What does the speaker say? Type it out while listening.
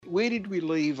where did we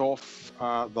leave off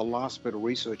the last bit of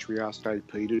research we asked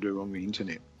AP to do on the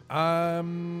internet?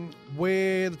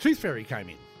 Where the Toothfairy came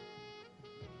in.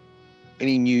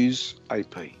 Any news,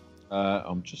 AP?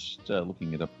 I'm just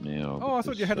looking it up now. Oh, I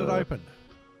thought you had it open.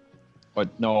 I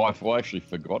actually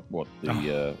forgot what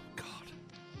the God.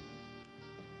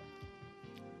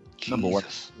 number one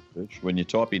research. When you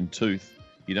type in tooth,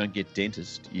 you don't get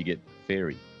dentist, you get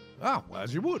fairy. Ah, well,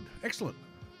 as you would. Excellent.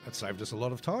 That saved us a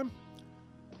lot of time.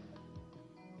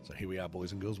 So here we are,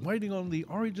 boys and girls, waiting on the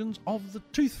origins of the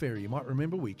Tooth Fairy. You might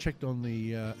remember we checked on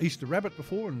the Easter Rabbit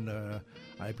before, and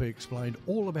AP explained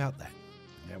all about that.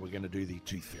 Now we're going to do the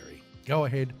Tooth Fairy. Go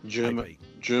ahead, AP.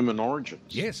 German origins.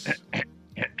 Yes.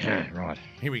 Right.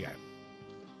 Here we go.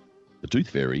 The Tooth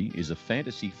Fairy is a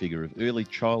fantasy figure of early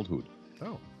childhood.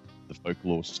 Oh. The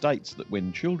folklore states that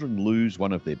when children lose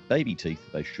one of their baby teeth,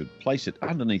 they should place it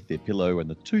underneath their pillow and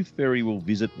the Tooth Fairy will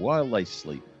visit while they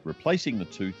sleep, replacing the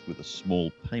tooth with a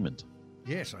small payment.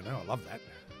 Yes, I know. I love that.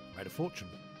 Made a fortune.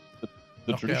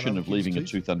 The tradition of leaving a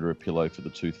tooth under a pillow for the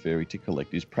Tooth Fairy to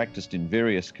collect is practiced in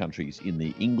various countries in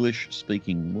the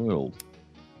English-speaking world.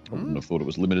 I wouldn't have thought it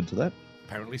was limited to that.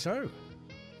 Apparently so.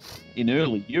 In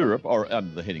early Europe, or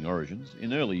under the heading Origins,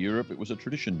 in early Europe it was a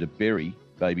tradition to bury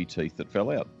baby teeth that fell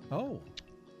out. Oh.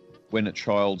 When a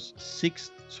child's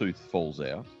sixth tooth falls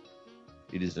out,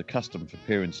 it is a custom for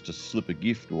parents to slip a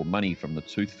gift or money from the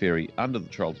Tooth Fairy under the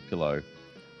child's pillow,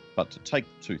 but to take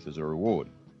the tooth as a reward.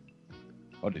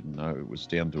 I didn't know it was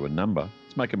down to a number.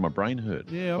 It's making my brain hurt.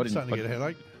 Yeah, I'm starting to get a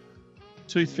headache.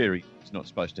 Tooth Fairy is not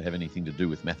supposed to have anything to do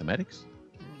with mathematics.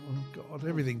 Oh, God,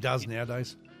 everything does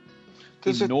nowadays.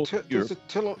 Does it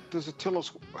tell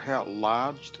us how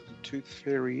large the Tooth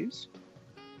Fairy is?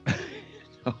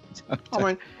 I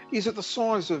mean, is it the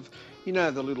size of, you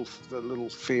know, the little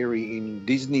fairy in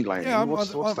Disneyland? Yeah,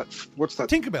 what's that?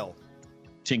 Tinkerbell.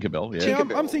 Tinkerbell, yeah. Yeah,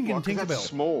 I'm thinking Tinkerbell. That's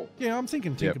small. Yeah, I'm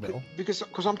thinking Tinkerbell. Yeah. Because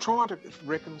I'm trying to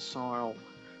reconcile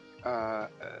the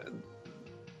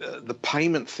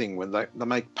payment thing when they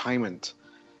make payment.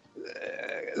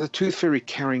 The Tooth Fairy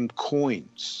carrying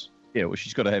coins. Yeah, well,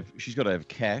 she's got to have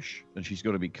cash, and she's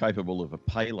got to be capable of a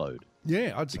payload.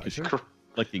 Yeah, I'd say so.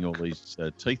 Collecting all these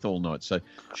teeth all night, so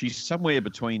she's somewhere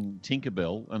between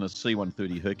Tinkerbell and a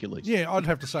C-130 Hercules. Yeah, I'd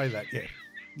have to say that.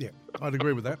 Yeah, I'd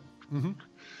agree with that. Mm-hmm.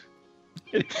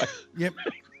 Anyway. Yep.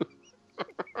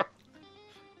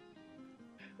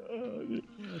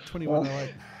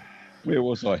 2108. Where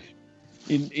was I?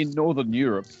 In Northern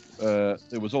Europe,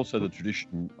 there was also the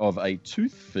tradition of a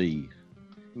tooth fee.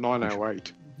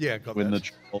 908. Yeah, got when that.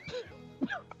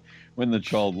 When the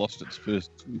child lost its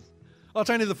first tooth. Oh, it's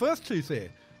only the first tooth there.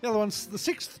 The other one's the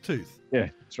sixth tooth. Yeah,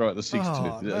 that's right, the sixth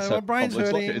tooth. No, my brain's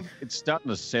hurting. It's starting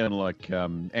to sound like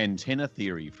antenna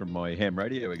theory from my ham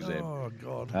radio exam. Oh,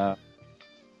 God.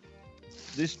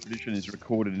 This tradition is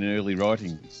recorded in early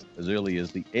writings as early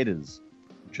as the Eddas,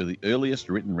 which are the earliest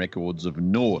written records of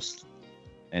Norse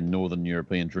and Northern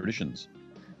European traditions.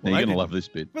 Now, you're going to love this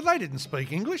bit. But they didn't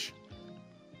speak English.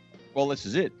 Well, this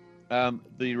is it.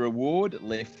 The reward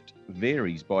left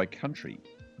varies by country.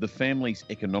 The family's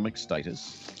economic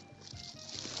status,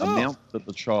 amount that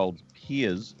the child's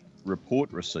peers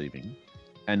report receiving,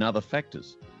 and other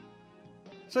factors.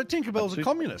 So Tinkerbell's a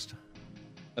communist?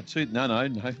 A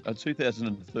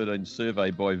 2013 survey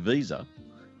by Visa.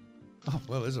 Oh,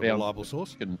 well, there's a reliable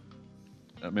source.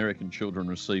 American children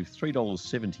receive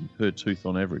 $3.70 per tooth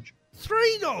on average.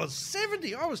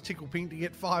 $3.70? I was tickled pink to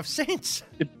get 5 cents.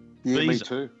 Yeah, Visa, me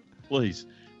too. Please,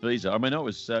 Visa. I mean, it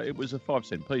was a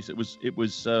 5-cent piece. It was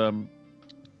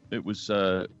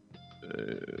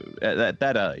at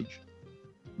that age,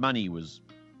 money was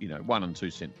 1 and 2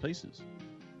 cent pieces.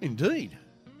 Indeed,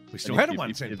 we still had a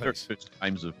 1 cent piece. First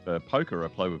games of poker I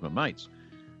play with my mates.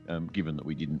 Given that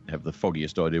we didn't have the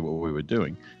foggiest idea what we were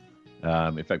doing,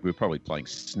 in fact, we were probably playing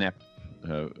Snap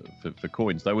for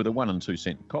coins. They were the 1 and 2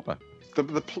 cent copper.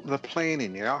 The plan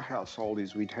in our household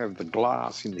is we'd have the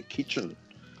glass in the kitchen,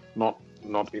 not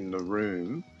in the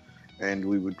room, and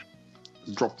we would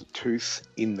drop the tooth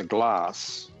in the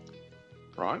glass,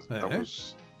 right? Uh-huh.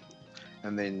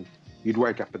 And then you'd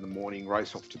wake up in the morning,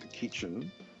 race off to the kitchen,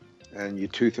 and your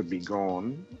tooth would be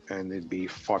gone, and there'd be a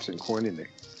 5-cent coin in there.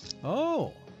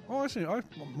 Oh, I see.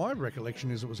 My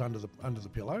recollection is it was under the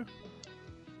pillow,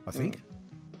 I think.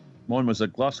 Mine was a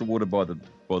glass of water by the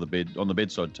bed, on the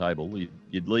bedside table.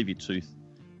 You'd leave your tooth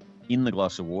in the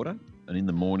glass of water, and in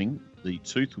the morning the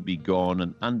tooth would be gone,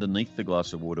 and underneath the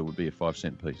glass of water would be a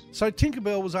 5-cent piece. So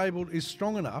Tinkerbell is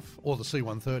strong enough, or the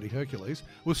C-130 Hercules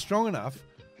was strong enough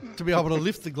to be able to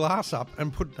lift the glass up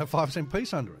and put a 5-cent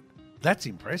piece under it. That's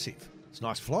impressive. It's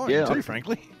nice flying too,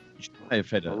 frankly. You may have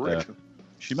had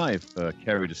She may have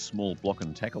carried a small block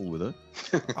and tackle with her.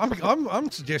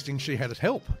 I'm suggesting she had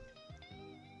help.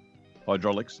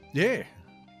 Hydraulics. Yeah.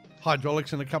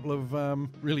 Hydraulics and a couple of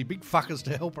really big fuckers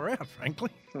to help her out,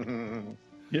 frankly.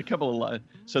 Yeah, a couple of...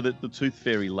 so that the Tooth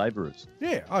Fairy labourers.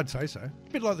 Yeah, I'd say so.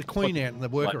 A bit like the Queen Ant and the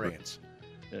worker ants.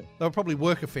 Yeah. They were probably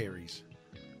worker fairies.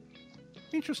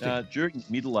 Interesting. During the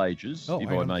Middle Ages, oh, if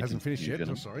hang I on, may hasn't finished yet.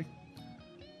 continue, Oh, sorry.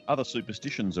 other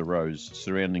superstitions arose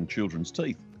surrounding children's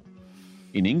teeth.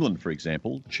 In England, for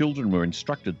example, children were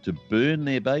instructed to burn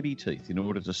their baby teeth in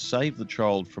order to save the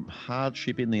child from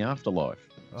hardship in the afterlife.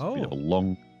 It's a bit of a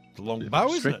long... It's a long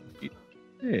bow, isn't it?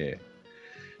 Yeah.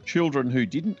 Children who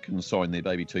didn't consign their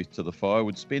baby teeth to the fire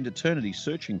would spend eternity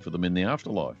searching for them in the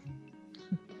afterlife.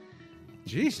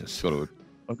 Jesus.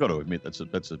 I've got to admit, that's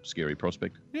a scary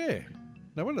prospect. Yeah.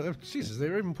 No wonder. Jesus,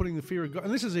 they're even putting the fear of God.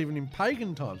 And this is even in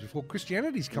pagan times, before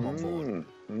Christianity's come on board.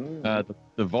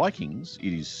 The Vikings,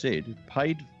 it is said,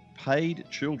 paid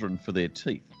children for their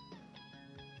teeth.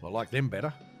 I like them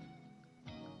better.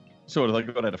 So if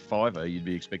they got out a fiver, you'd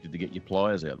be expected to get your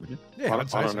pliers out, would you? Yeah, I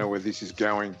don't know where this is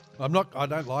going. I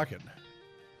don't like it.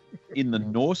 In the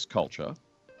Norse culture,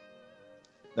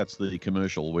 that's the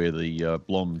commercial where the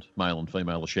blonde male and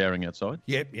female are showering outside.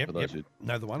 Yep. For those who-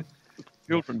 Know the one.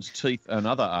 Children's teeth and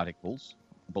other articles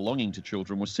belonging to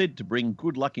children were said to bring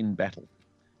good luck in battle.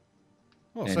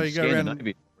 Oh, And so you go around.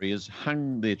 Scandinavian warriors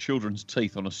hung their children's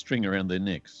teeth on a string around their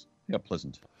necks. How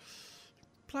pleasant.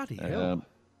 Bloody hell.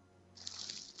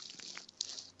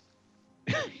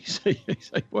 You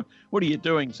say, what are you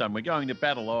doing, son? We're going to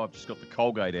battle. Oh, I've just got the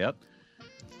Colgate out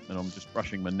and I'm just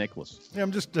brushing my necklace. Yeah,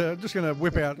 I'm just going to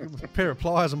whip out a pair of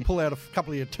pliers and pull out a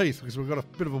couple of your teeth because we've got a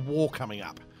bit of a war coming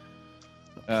up.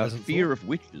 Fear of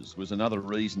witches was another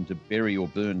reason to bury or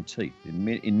burn teeth.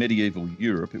 In medieval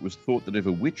Europe, it was thought that if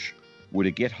a witch were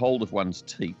to get hold of one's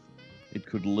teeth, it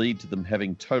could lead to them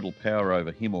having total power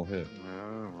over him or her.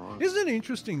 Oh, right. Isn't it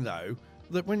interesting, though,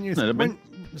 that when you... No,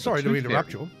 sorry to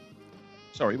interrupt you.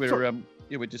 Sorry,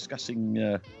 we're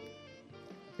discussing...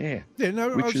 Yeah,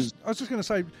 no, I was just going to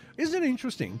say, isn't it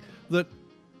interesting that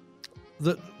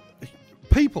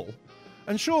people...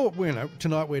 And sure,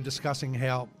 tonight we're discussing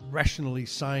how rationally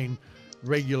sane,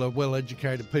 regular,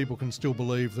 well-educated people can still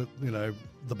believe that,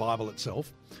 the Bible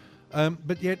itself.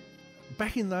 But yet,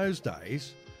 back in those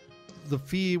days, the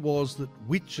fear was that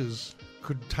witches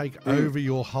could take over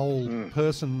your whole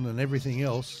person and everything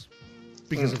else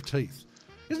because of teeth.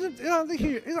 Isn't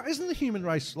the human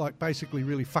race basically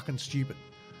really fucking stupid?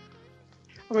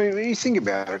 I mean, when you think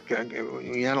about it,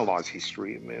 when you analyse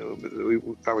history,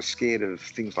 they were scared of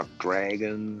things like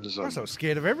dragons. I was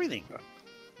scared of everything.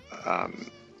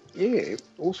 Yeah,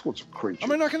 all sorts of creatures. I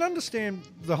mean, I can understand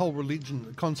the whole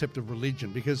concept of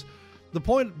religion, because the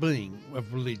point being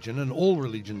of religion, and all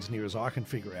religions near as I can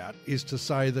figure out, is to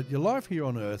say that your life here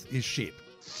on earth is shit.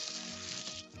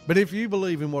 But if you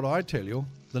believe in what I tell you,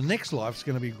 the next life's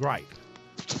going to be great.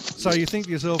 So you think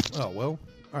to yourself, oh, well...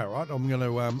 all right, I'm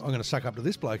going to suck up to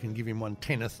this bloke and give him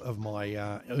 1/10 of my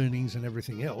earnings and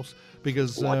everything else,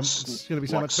 because it's going to be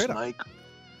so much better.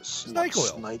 Snake oil.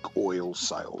 Snake oil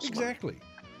sales. Exactly.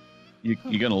 You're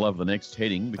going to love the next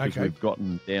heading, because we've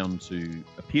gotten down to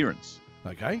appearance.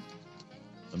 Okay.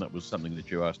 And that was something that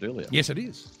you asked earlier. Yes, it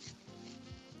is.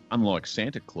 Unlike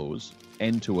Santa Claus,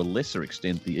 and to a lesser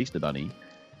extent the Easter Bunny,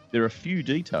 there are few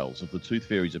details of the Tooth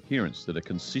Fairy's appearance that are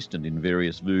consistent in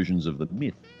various versions of the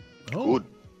myth. Oh. Good.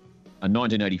 A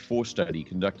 1984 study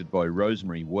conducted by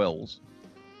Rosemary Wells.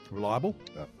 Reliable?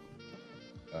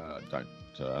 Don't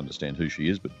understand who she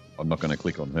is, but I'm not going to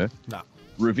click on her. No.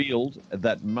 Revealed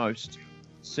that most,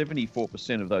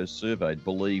 74% of those surveyed,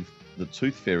 believe the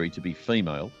Tooth Fairy to be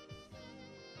female,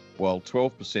 while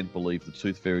 12% believe the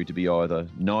Tooth Fairy to be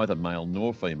neither male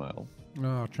nor female.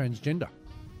 Oh, transgender.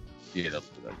 Yeah,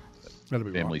 That'll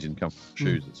be families right. in comfortable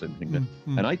shoes, it's anything there.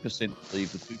 And 8%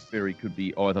 believe the Tooth Fairy could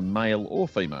be either male or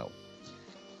female.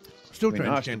 Still When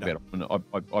asked transgender. about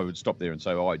it, I would stop there and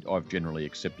say I've generally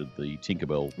accepted the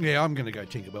Tinkerbell. Yeah, I'm going to go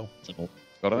Tinkerbell.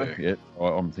 Yeah,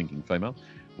 I'm thinking female.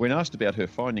 When asked about her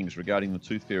findings regarding the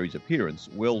Tooth Fairy's appearance,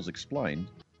 Wells explained,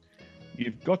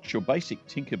 "You've got your basic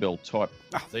Tinkerbell type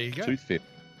There you go. Tooth Fairy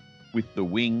with the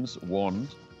wings, wand,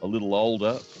 a little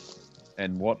older,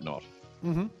 and whatnot."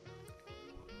 Mm-hmm.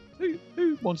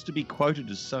 Who wants to be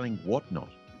quoted as saying whatnot?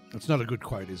 It's not a good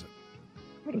quote, is it?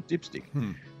 What a dipstick.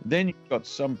 Then you've got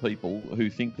some people who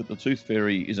think that the Tooth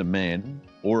Fairy is a man,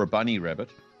 or a bunny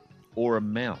rabbit, or a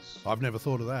mouse. I've never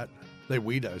thought of that. They're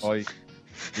weirdos.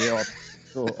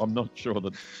 I'm not sure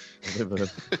that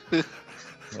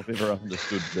I've ever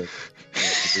understood that.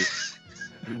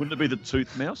 Wouldn't it be the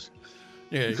tooth mouse?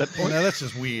 Yeah, Is that point? no, that's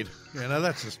just weird. Yeah, no,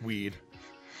 that's just weird.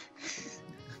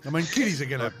 I mean, kiddies are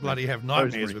going to bloody have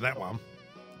nightmares with that one.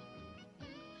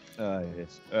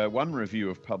 Yes. One review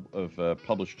of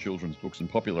published children's books and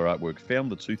popular artwork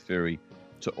found the Tooth Fairy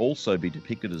to also be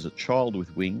depicted as a child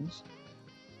with wings,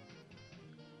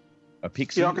 a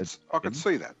pixie, Yeah, I could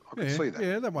see that. I could see that.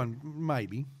 Yeah, that one,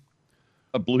 maybe.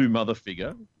 a blue mother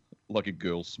figure, like a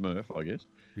girl Smurf, I guess,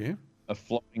 Yeah. a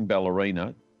flying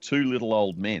ballerina, two little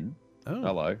old men. Oh,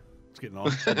 Hello. it's getting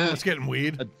on. It's getting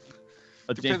weird.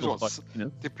 A Depends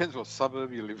dental, Depends what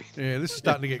suburb you live in. Yeah, this is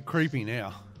starting to get creepy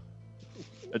now.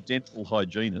 a dental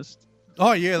hygienist.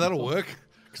 Oh, yeah, that'll work.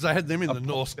 Because I had them in the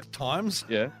Norse times.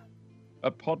 Yeah. A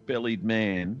pot-bellied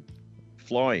man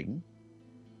flying.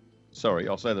 Sorry,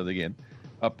 I'll say that again.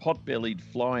 A pot-bellied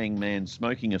flying man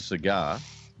smoking a cigar.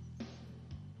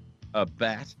 A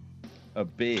bat, a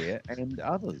bear, and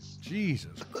others.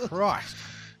 Jesus Christ.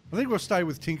 I think we'll stay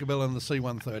with Tinkerbell and the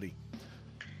C-130.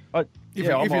 If you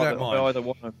don't mind. I either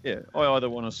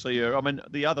want to see her. I mean,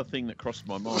 the other thing that crossed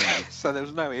my mind is So there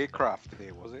was no aircraft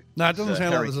there, was it? No, it doesn't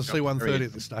sound like Harry there's a C-130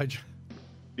 at this stage.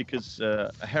 because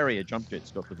a Harrier jump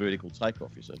jet's got the vertical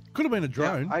takeoff, you see. Could have been a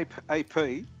drone. Now,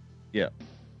 AP, Yeah.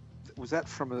 was that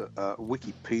from a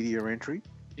Wikipedia entry?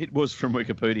 It was from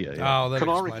Wikipedia. Yeah. Oh, that Can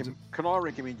I, explains it. can I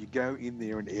recommend you go in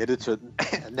there and edit it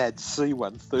and add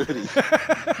C-130?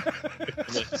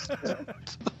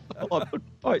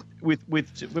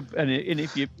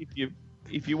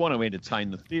 If you want to entertain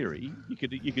the theory,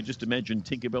 you could just imagine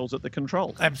Tinkerbell's at the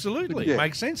controls. Absolutely. Yeah. It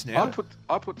makes sense now.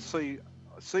 I put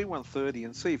C-130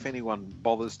 and see if anyone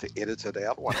bothers to edit it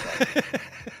out one day.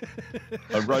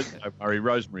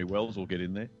 Rosemary Wells will get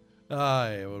in there,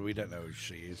 Oh, yeah, well, we don't know who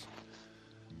she is.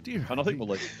 Dear. and I think we'll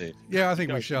leave it there. Yeah, I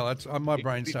think we shall. That's, my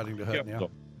brain's starting to hurt now.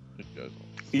 It goes on.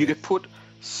 You could put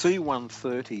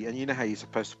C-130, and you know how you're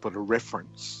supposed to put a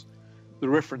reference. The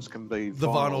reference can be The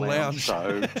Vinyl Lounge.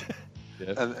 show,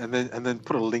 Yeah. and then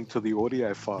put a link to the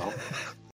audio file.